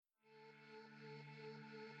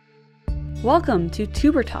Welcome to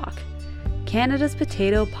Tuber Talk, Canada's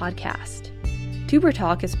potato podcast. Tuber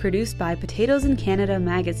Talk is produced by Potatoes in Canada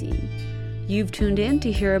magazine. You've tuned in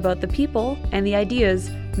to hear about the people and the ideas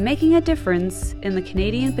making a difference in the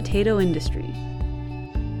Canadian potato industry.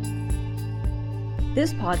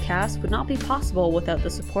 This podcast would not be possible without the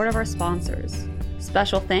support of our sponsors.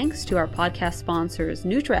 Special thanks to our podcast sponsors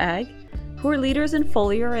NutraAg, who are leaders in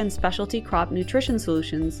foliar and specialty crop nutrition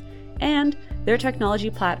solutions, and their technology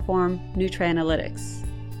platform, NutraAnalytics.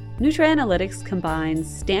 NutraAnalytics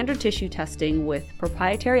combines standard tissue testing with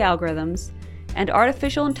proprietary algorithms and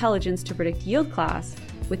artificial intelligence to predict yield class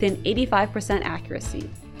within 85% accuracy.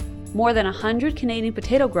 More than 100 Canadian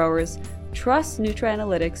potato growers trust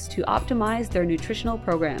NutraAnalytics to optimize their nutritional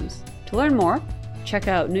programs. To learn more, check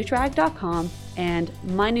out nutraag.com and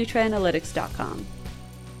mynutraanalytics.com.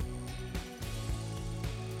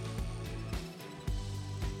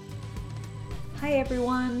 Hi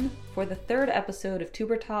everyone! For the third episode of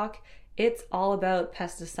Tuber Talk, it's all about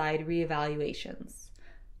pesticide reevaluations.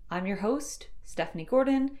 I'm your host, Stephanie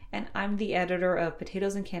Gordon, and I'm the editor of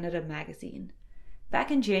Potatoes in Canada magazine. Back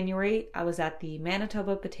in January, I was at the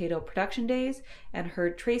Manitoba Potato Production Days and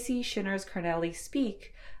heard Tracy Shinners-Carnelli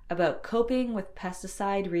speak about coping with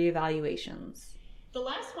pesticide reevaluations. The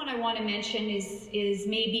last one I want to mention is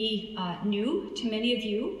maybe new to many of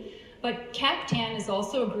you, but Cactan is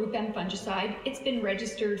also a Group M fungicide. It's been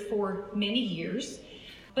registered for many years,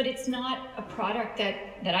 but it's not a product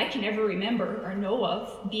that I can ever remember or know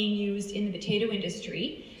of being used in the potato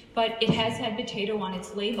industry, but it has had potato on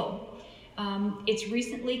its label. It's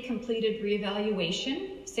recently completed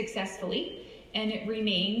reevaluation successfully, and it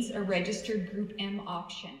remains a registered Group M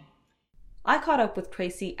option. I caught up with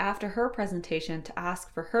Tracy after her presentation to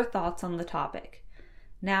ask for her thoughts on the topic.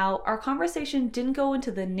 Now, our conversation didn't go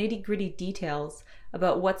into the nitty-gritty details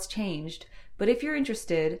about what's changed, but if you're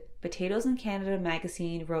interested, Potatoes in Canada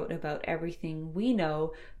magazine wrote about everything we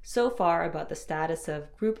know so far about the status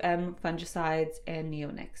of Group M fungicides and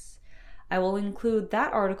neonics. I will include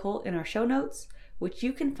that article in our show notes, which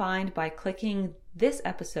you can find by clicking this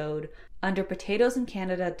episode under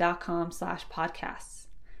potatoesincanada.com/podcasts.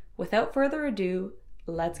 Without further ado,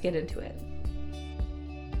 let's get into it.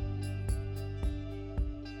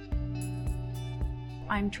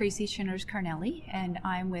 I'm Tracy Shinners-Carnelli, and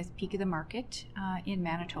I'm with Peak of the Market in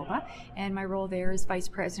Manitoba, and my role there is Vice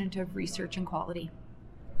President of Research and Quality.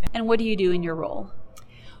 And what do you do in your role?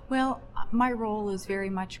 Well, my role is very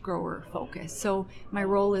much grower focused. So my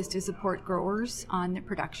role is to support growers on the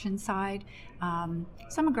production side, some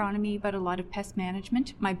agronomy, but a lot of pest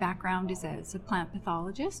management. My background is as a plant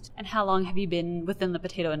pathologist. And how long have you been within the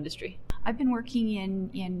potato industry? I've been working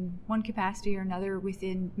in one capacity or another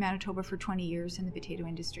within Manitoba for 20 years in the potato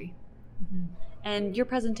industry. Mm-hmm. And your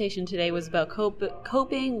presentation today was about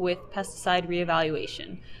coping with pesticide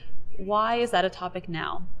reevaluation. Why is that a topic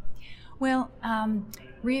now? Well,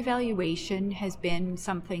 reevaluation has been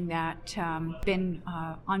something that been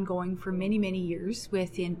ongoing for many, many years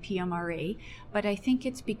within PMRA, but I think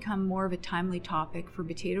it's become more of a timely topic for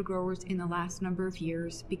potato growers in the last number of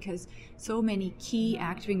years because so many key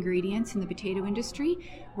active ingredients in the potato industry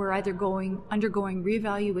were either undergoing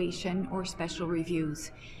reevaluation or special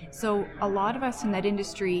reviews. So a lot of us in that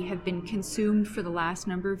industry have been consumed for the last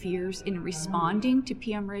number of years in responding to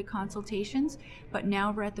PMRA consultations, but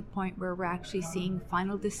now we're at the point where we're actually seeing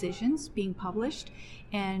final decisions being published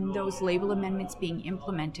and those label amendments being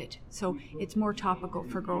implemented. So it's more topical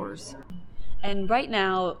for growers. And right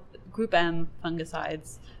now, Group M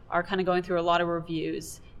fungicides are kind of going through a lot of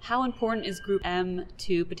reviews. How important is Group M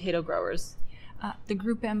to potato growers? The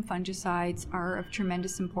Group M fungicides are of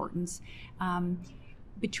tremendous importance.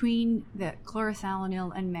 Between the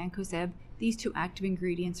chlorothalonil and mancozeb, these two active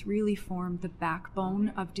ingredients really form the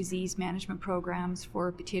backbone of disease management programs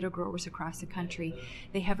for potato growers across the country.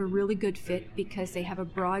 They have a really good fit because they have a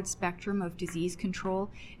broad spectrum of disease control,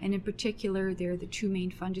 and in particular, they're the two main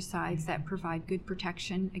fungicides that provide good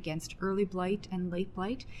protection against early blight and late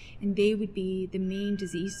blight, and they would be the main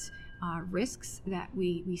disease risks that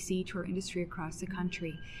we see to our industry across the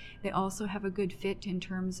country. They also have a good fit in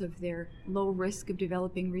terms of their low risk of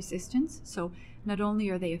developing resistance. So not only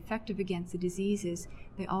are they effective against the diseases,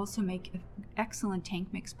 they also make excellent tank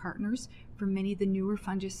mix partners for many of the newer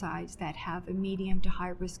fungicides that have a medium to high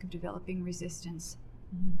risk of developing resistance.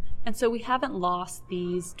 Mm-hmm. And so we haven't lost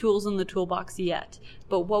these tools in the toolbox yet,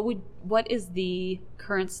 but what is the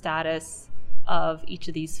current status of each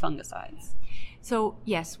of these fungicides? So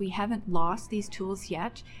yes, we haven't lost these tools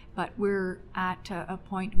yet, but we're at a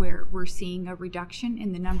point where we're seeing a reduction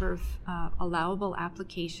in the number of allowable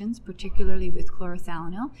applications, particularly with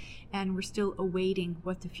chlorothalonil, and we're still awaiting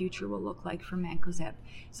what the future will look like for mancozeb.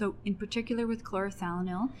 So in particular with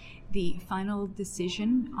chlorothalonil, the final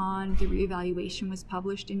decision on the reevaluation was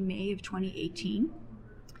published in May of 2018.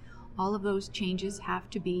 All of those changes have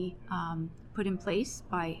to be put in place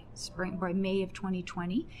by May of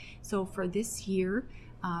 2020. So for this year,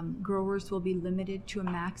 growers will be limited to a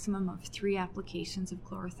maximum of 3 applications of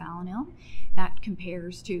chlorothalonil. That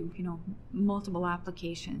compares to multiple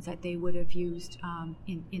applications that they would have used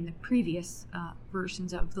in the previous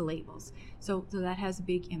versions of the labels. So that has a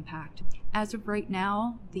big impact. As of right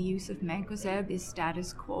now, the use of mancozeb is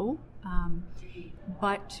status quo.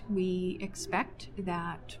 But we expect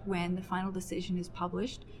that when the final decision is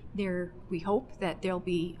published, we hope that there'll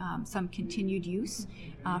be some continued use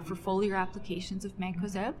for foliar applications of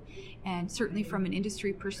mancozeb, and certainly from an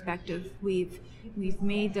industry perspective, we've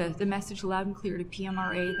made the message loud and clear to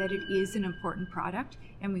PMRA that it is an important product,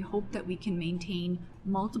 and we hope that we can maintain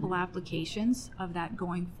multiple applications of that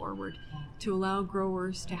going forward to allow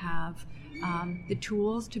growers to have the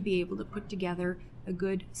tools to be able to put together a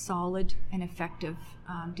good, solid, and effective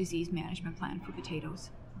disease management plan for potatoes.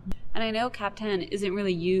 And I know Captan isn't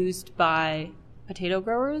really used by potato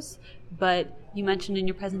growers, but you mentioned in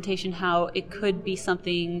your presentation how it could be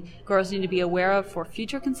something growers need to be aware of for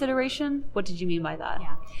future consideration. What did you mean by that?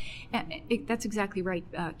 Yeah, that's exactly right.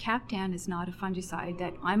 Captan is not a fungicide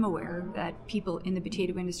that I'm aware that people in the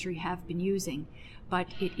potato industry have been using, but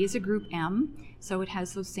it is a group M, so it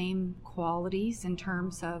has those same qualities in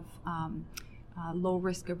terms of low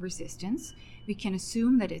risk of resistance. We can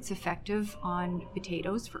assume that it's effective on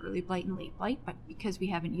potatoes for early blight and late blight, but because we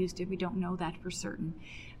haven't used it, we don't know that for certain.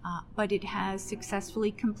 But it has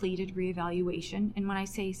successfully completed reevaluation, and when I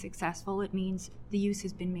say successful, it means the use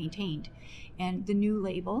has been maintained. And the new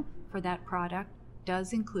label for that product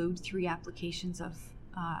does include 3 applications of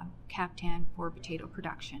Captan for potato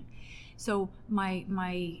production. So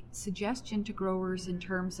my suggestion to growers in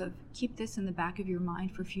terms of keep this in the back of your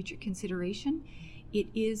mind for future consideration, it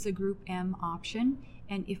is a Group M option,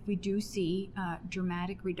 and if we do see a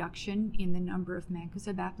dramatic reduction in the number of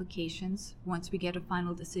mancozeb applications, once we get a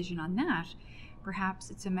final decision on that, perhaps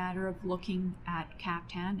it's a matter of looking at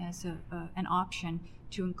Captan as an option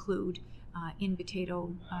to include in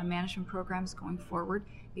potato management programs going forward,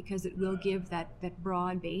 because it will give that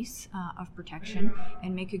broad base of protection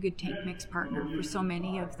and make a good tank mix partner for so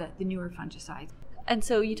many of the newer fungicides. And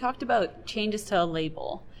so you talked about changes to a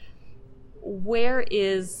label. Where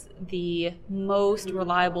is the most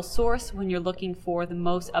reliable source when you're looking for the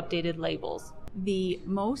most updated labels? The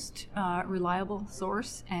most reliable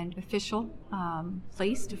source and official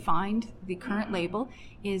place to find the current label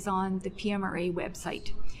is on the PMRA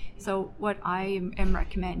website. So what I am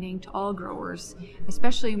recommending to all growers,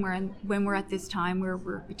 especially when we're at this time where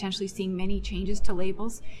we're potentially seeing many changes to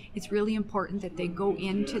labels, it's really important that they go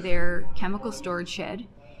into their chemical storage shed,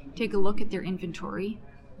 take a look at their inventory,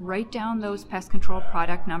 write down those pest control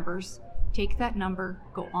product numbers, take that number,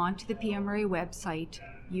 go onto the PMRA website,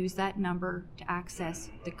 use that number to access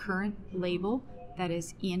the current label that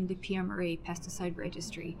is in the PMRA pesticide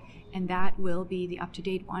registry, and that will be the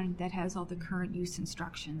up-to-date one that has all the current use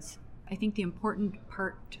instructions. I think the important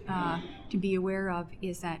part to be aware of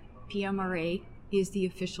is that PMRA is the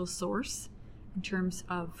official source in terms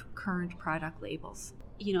of current product labels.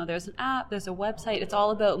 There's an app, there's a website, it's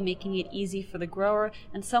all about making it easy for the grower.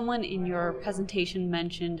 And someone in your presentation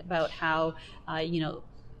mentioned about how,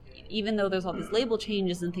 even though there's all these label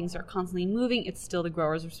changes and things are constantly moving, it's still the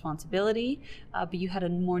grower's responsibility. But you had a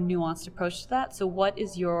more nuanced approach to that. So what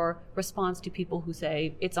is your response to people who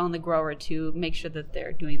say it's on the grower to make sure that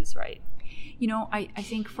they're doing this right? I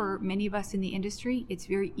think for many of us in the industry, it's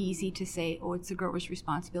very easy to say, oh, it's the grower's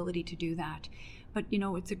responsibility to do that. But,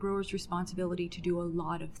 it's a grower's responsibility to do a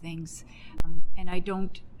lot of things. And I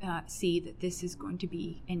don't see that this is going to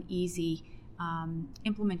be an easy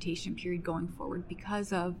implementation period going forward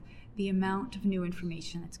because of the amount of new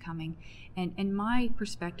information that's coming. And my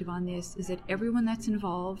perspective on this is that everyone that's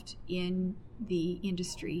involved in the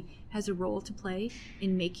industry has a role to play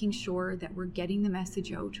in making sure that we're getting the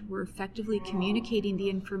message out, we're effectively communicating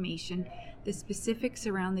the information, the specifics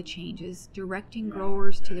around the changes, directing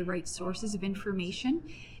growers to the right sources of information,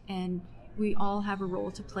 and we all have a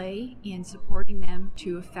role to play in supporting them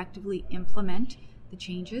to effectively implement the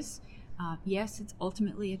changes. Yes, it's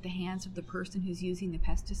ultimately at the hands of the person who's using the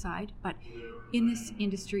pesticide, but in this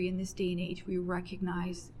industry, in this day and age, we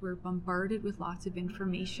recognize we're bombarded with lots of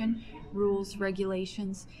information, rules,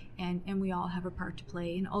 regulations, and we all have a part to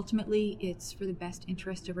play. And ultimately, it's for the best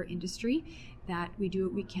interest of our industry that we do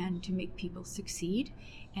what we can to make people succeed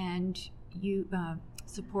and you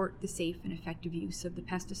support the safe and effective use of the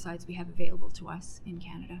pesticides we have available to us in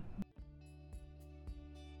Canada.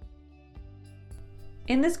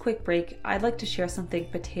 In this quick break, I'd like to share something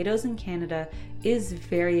Potatoes in Canada is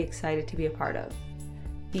very excited to be a part of.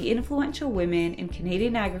 The Influential Women in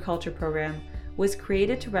Canadian Agriculture program was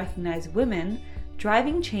created to recognize women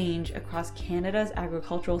driving change across Canada's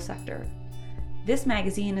agricultural sector. This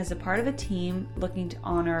magazine is a part of a team looking to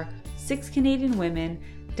honor 6 Canadian women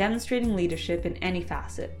demonstrating leadership in any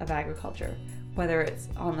facet of agriculture, whether it's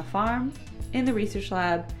on the farm, in the research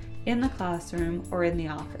lab, in the classroom, or in the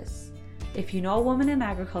office. If you know a woman in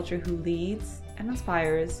agriculture who leads and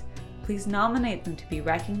inspires, please nominate them to be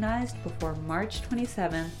recognized before March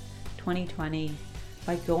 27th, 2020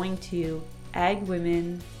 by going to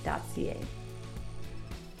agwomen.ca.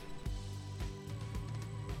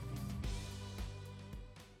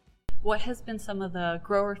 What has been some of the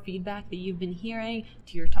grower feedback that you've been hearing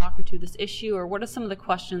to your talker to this issue, or what are some of the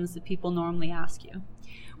questions that people normally ask you?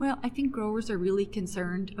 Well, I think growers are really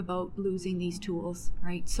concerned about losing these tools,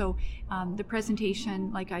 right? So the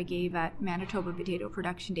presentation like I gave at Manitoba Potato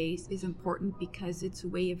Production Days is important because it's a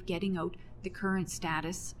way of getting out the current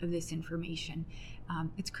status of this information.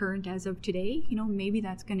 It's current as of today. Maybe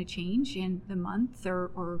that's going to change in the month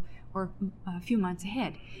or a few months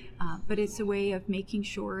ahead. But it's a way of making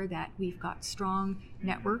sure that we've got strong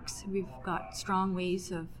networks, we've got strong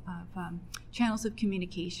ways of channels of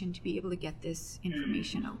communication to be able to get this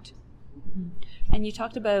information out. Mm-hmm. And you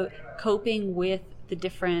talked about coping with the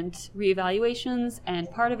different reevaluations,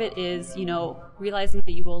 and part of it is, realizing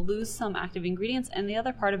that you will lose some active ingredients, and the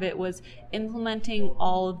other part of it was implementing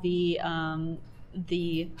all of the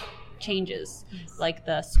changes, like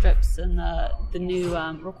the strips and the new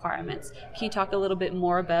requirements. Can you talk a little bit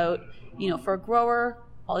more about, for a grower,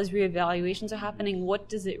 all these reevaluations are happening, what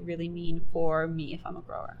does it really mean for me if I'm a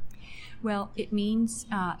grower? Well, it means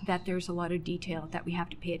that there's a lot of detail that we have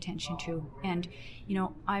to pay attention to. And,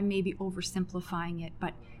 I may be oversimplifying it,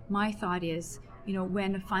 but my thought is,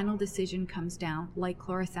 when a final decision comes down, like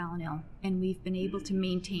chlorothalonil, and we've been able to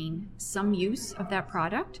maintain some use of that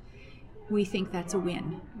product, we think that's a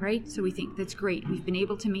win, right? So we think that's great. We've been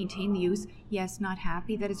able to maintain the use. Yes, not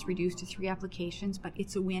happy that it's reduced to 3 applications, but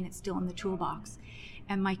it's a win. It's still in the toolbox.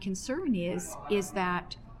 And my concern is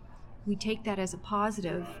that we take that as a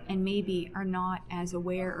positive and maybe are not as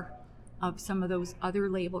aware of some of those other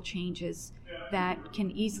label changes that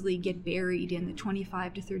can easily get buried in the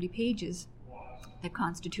 25 to 30 pages that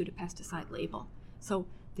constitute a pesticide label. So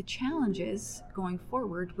the challenges going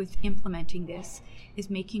forward with implementing this is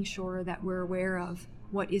making sure that we're aware of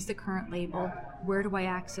what is the current label, where do I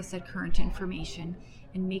access that current information,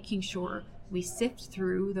 and making sure we sift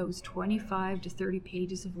through those 25 to 30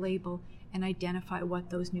 pages of label and identify what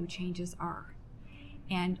those new changes are.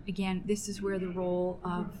 And again, this is where the role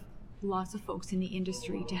of lots of folks in the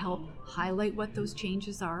industry to help highlight what those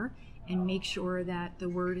changes are and make sure that the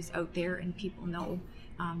word is out there and people know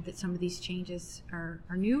that some of these changes are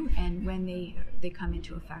new and when they come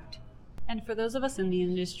into effect. And for those of us in the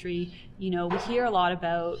industry, we hear a lot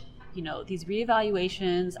about these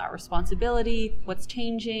reevaluations, our responsibility, what's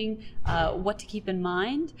changing, what to keep in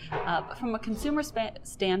mind. But from a consumer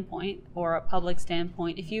standpoint or a public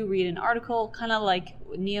standpoint, if you read an article kind of like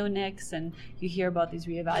neonics and you hear about these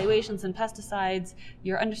reevaluations and pesticides,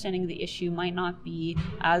 your understanding of the issue might not be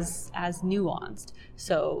as nuanced.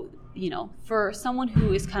 So, for someone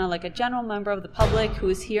who is kind of like a general member of the public who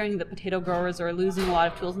is hearing that potato growers are losing a lot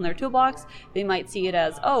of tools in their toolbox, they might see it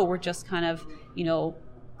as, oh, we're just kind of,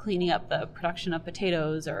 cleaning up the production of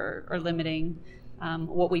potatoes or limiting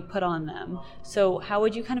what we put on them. So how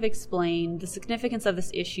would you kind of explain the significance of this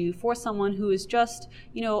issue for someone who is just,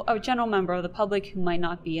 a general member of the public who might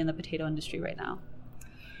not be in the potato industry right now?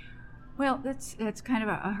 Well, that's kind of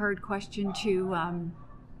a hard question to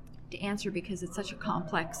answer because it's such a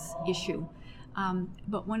complex issue.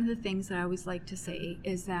 But one of the things that I always like to say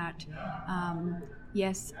is that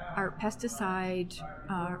yes, our pesticide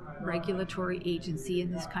regulatory agency in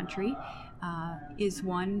this country is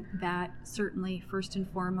one that certainly first and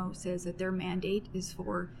foremost says that their mandate is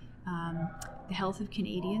for the health of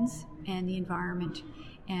Canadians and the environment.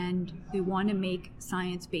 And they want to make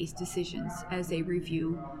science-based decisions as they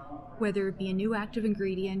review, whether it be a new active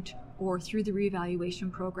ingredient or through the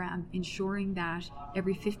reevaluation program, ensuring that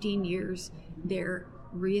every 15 years they're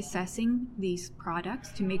reassessing these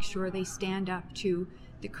products to make sure they stand up to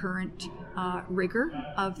the current rigor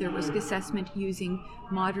of their risk assessment using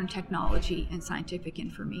modern technology and scientific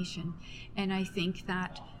information. And I think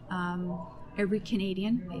that every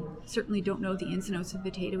Canadian, I certainly don't know the ins and outs of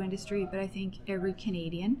the potato industry, but I think every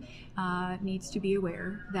Canadian needs to be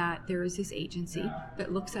aware that there is this agency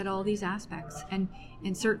that looks at all these aspects. And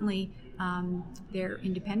certainly they're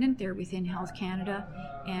independent, they're within Health Canada,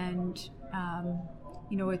 and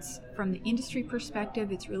it's from the industry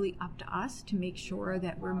perspective, it's really up to us to make sure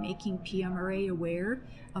that we're making PMRA aware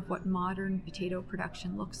of what modern potato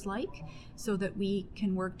production looks like so that we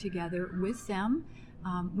can work together with them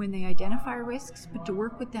when they identify risks, but to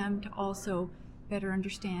work with them to also better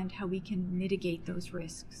understand how we can mitigate those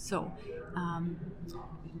risks. So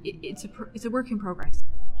it's a work in progress.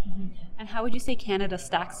 Mm-hmm. And how would you say Canada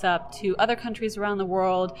stacks up to other countries around the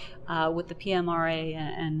world with the PMRA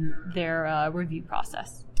and their review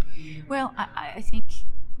process? Well, I think,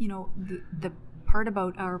 the part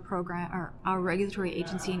about our program, our regulatory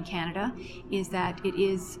agency in Canada, is that it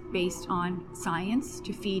is based on science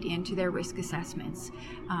to feed into their risk assessments.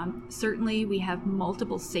 Certainly, we have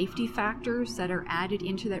multiple safety factors that are added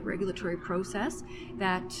into that regulatory process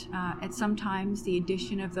that at sometimes the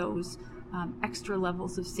addition of those extra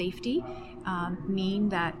levels of safety mean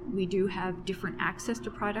that we do have different access to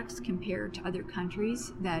products compared to other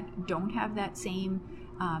countries that don't have that same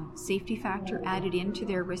safety factor added into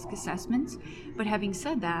their risk assessments. But having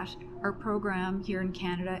said that, our program here in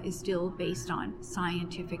Canada is still based on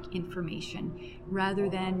scientific information rather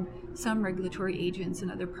than some regulatory agents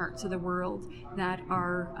in other parts of the world that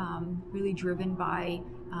are really driven by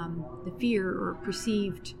the fear or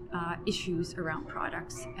perceived issues around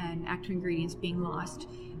products and active ingredients being lost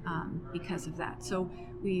because of that. So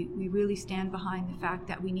we really stand behind the fact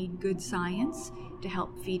that we need good science to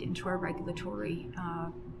help feed into our regulatory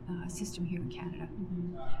system here in Canada.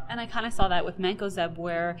 Mm-hmm. And I kind of saw that with Mancozeb,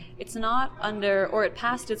 where it's not under, or it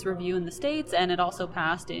passed its review in the States, and it also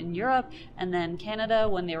passed in Europe, and then Canada,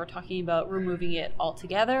 when they were talking about removing it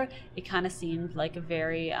altogether, it kind of seemed like a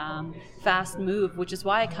very fast move, which is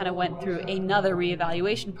why I kind of went through another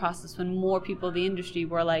reevaluation process when more people in the industry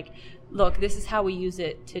were like, look, this is how we use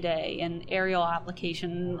it today, and aerial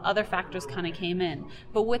application, other factors kind of came in.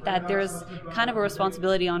 But with that, there's kind of a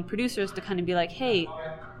responsibility on producers to kind of be like, hey,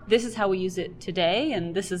 this is how we use it today,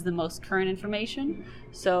 and this is the most current information.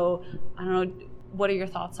 So, I don't know, what are your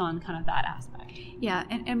thoughts on kind of that aspect? Yeah,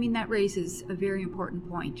 and I mean, that raises a very important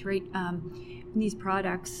point, right? These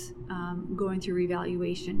products going through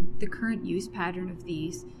reevaluation, the current use pattern of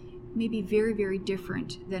these may be very, very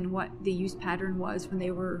different than what the use pattern was when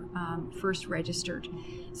they were first registered.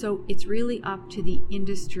 So it's really up to the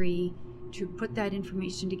industry to put that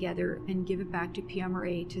information together and give it back to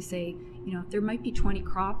PMRA to say, there might be 20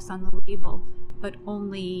 crops on the label, but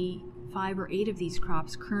only 5 or 8 of these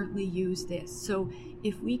crops currently use this. So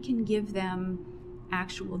if we can give them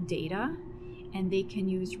actual data and they can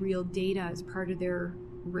use real data as part of their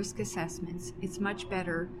risk assessments, it's much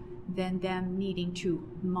better than them needing to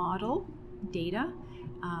model data,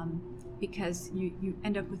 because you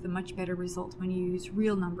end up with a much better result when you use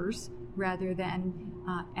real numbers rather than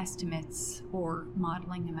estimates or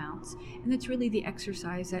modeling amounts. And that's really the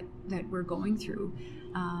exercise that we're going through,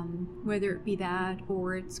 whether it be that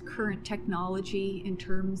or it's current technology in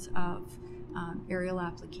terms of aerial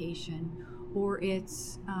application, or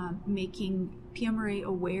it's making PMRA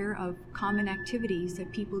aware of common activities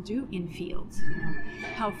that people do in fields.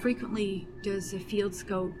 How frequently does a field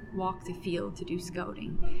scout walk the field to do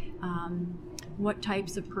scouting? What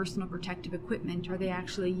types of personal protective equipment are they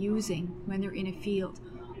actually using when they're in a field?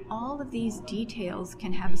 All of these details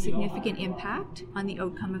can have a significant impact on the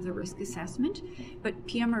outcome of the risk assessment, but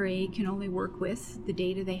PMRA can only work with the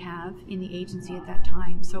data they have in the agency at that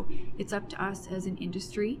time. So it's up to us as an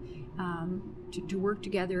industry to work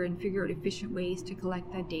together and figure out efficient ways to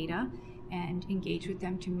collect that data and engage with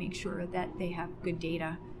them to make sure that they have good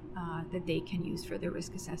data that they can use for their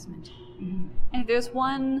risk assessment. Mm-hmm. And if there's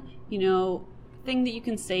one, thing that you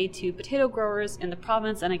can say to potato growers in the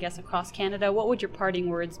province and I guess across Canada, what would your parting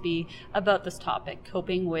words be about this topic,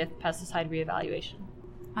 coping with pesticide reevaluation?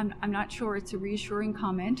 I'm not sure it's a reassuring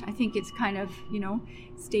comment. I think it's kind of,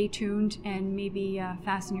 stay tuned and maybe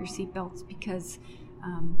fasten your seatbelts, because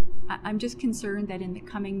I'm just concerned that in the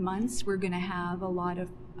coming months we're going to have a lot of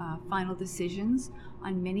final decisions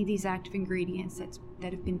on many of these active ingredients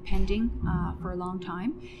that have been pending for a long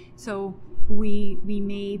time. So we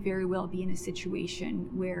may very well be in a situation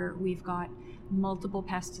where we've got multiple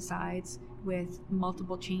pesticides with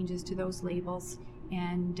multiple changes to those labels,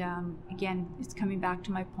 And again, it's coming back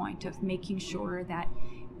to my point of making sure that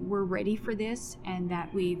we're ready for this and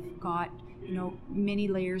that we've got many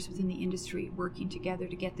layers within the industry working together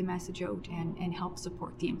to get the message out and help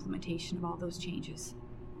support the implementation of all those changes.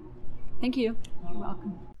 Thank you. You're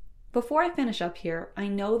welcome. Before I finish up here, I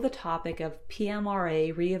know the topic of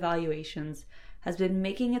PMRA reevaluations has been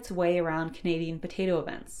making its way around Canadian potato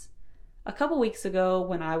events. A couple weeks ago,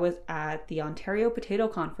 when I was at the Ontario Potato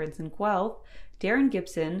Conference in Guelph, Darren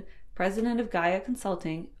Gibson, president of Gaia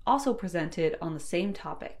Consulting, also presented on the same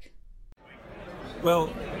topic. Well,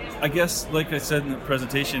 I guess, like I said in the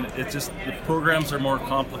presentation, it's just the programs are more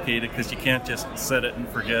complicated because you can't just set it and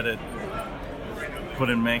forget it, put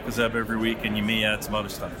in mancozeb every week, and you may add some other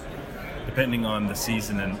stuff, depending on the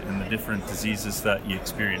season and the different diseases that you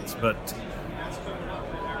experience. But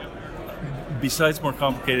besides more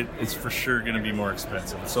complicated, it's for sure going to be more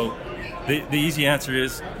expensive. So the easy answer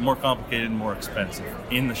is more complicated and more expensive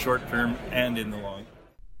in the short term and in the long.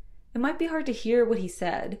 It might be hard to hear what he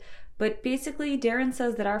said, but basically Darren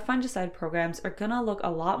says that our fungicide programs are going to look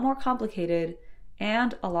a lot more complicated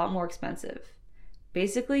and a lot more expensive.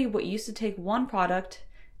 Basically, what used to take one product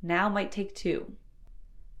now might take two.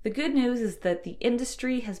 The good news is that the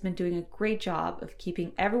industry has been doing a great job of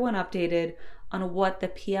keeping everyone updated on what the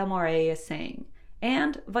PMRA is saying,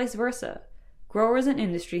 and vice versa. Growers and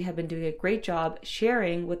industry have been doing a great job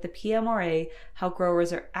sharing with the PMRA how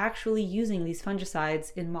growers are actually using these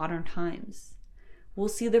fungicides in modern times. We'll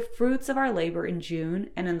see the fruits of our labor in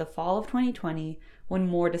June and in the fall of 2020 when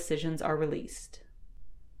more decisions are released.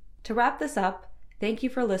 To wrap this up, thank you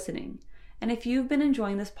for listening. And if you've been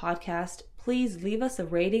enjoying this podcast, please leave us a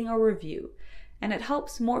rating or review, and it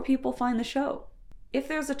helps more people find the show. If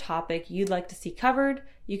there's a topic you'd like to see covered,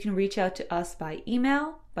 you can reach out to us by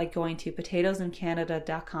email by going to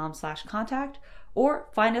potatoesincanada.com/contact or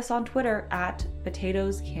find us on Twitter at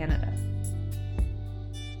PotatoesCanada.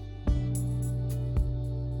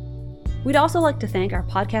 We'd also like to thank our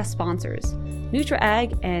podcast sponsors,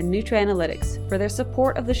 NutraAg and NutraAnalytics, for their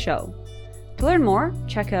support of the show. To learn more,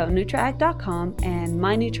 check out NutraAg.com and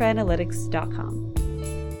MyNutraAnalytics.com.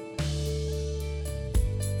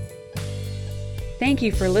 Thank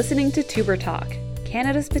you for listening to Tuber Talk,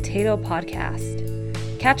 Canada's potato podcast.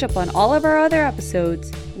 Catch up on all of our other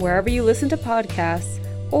episodes wherever you listen to podcasts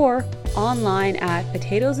or online at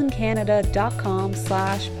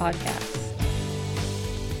potatoesincanada.com/podcast.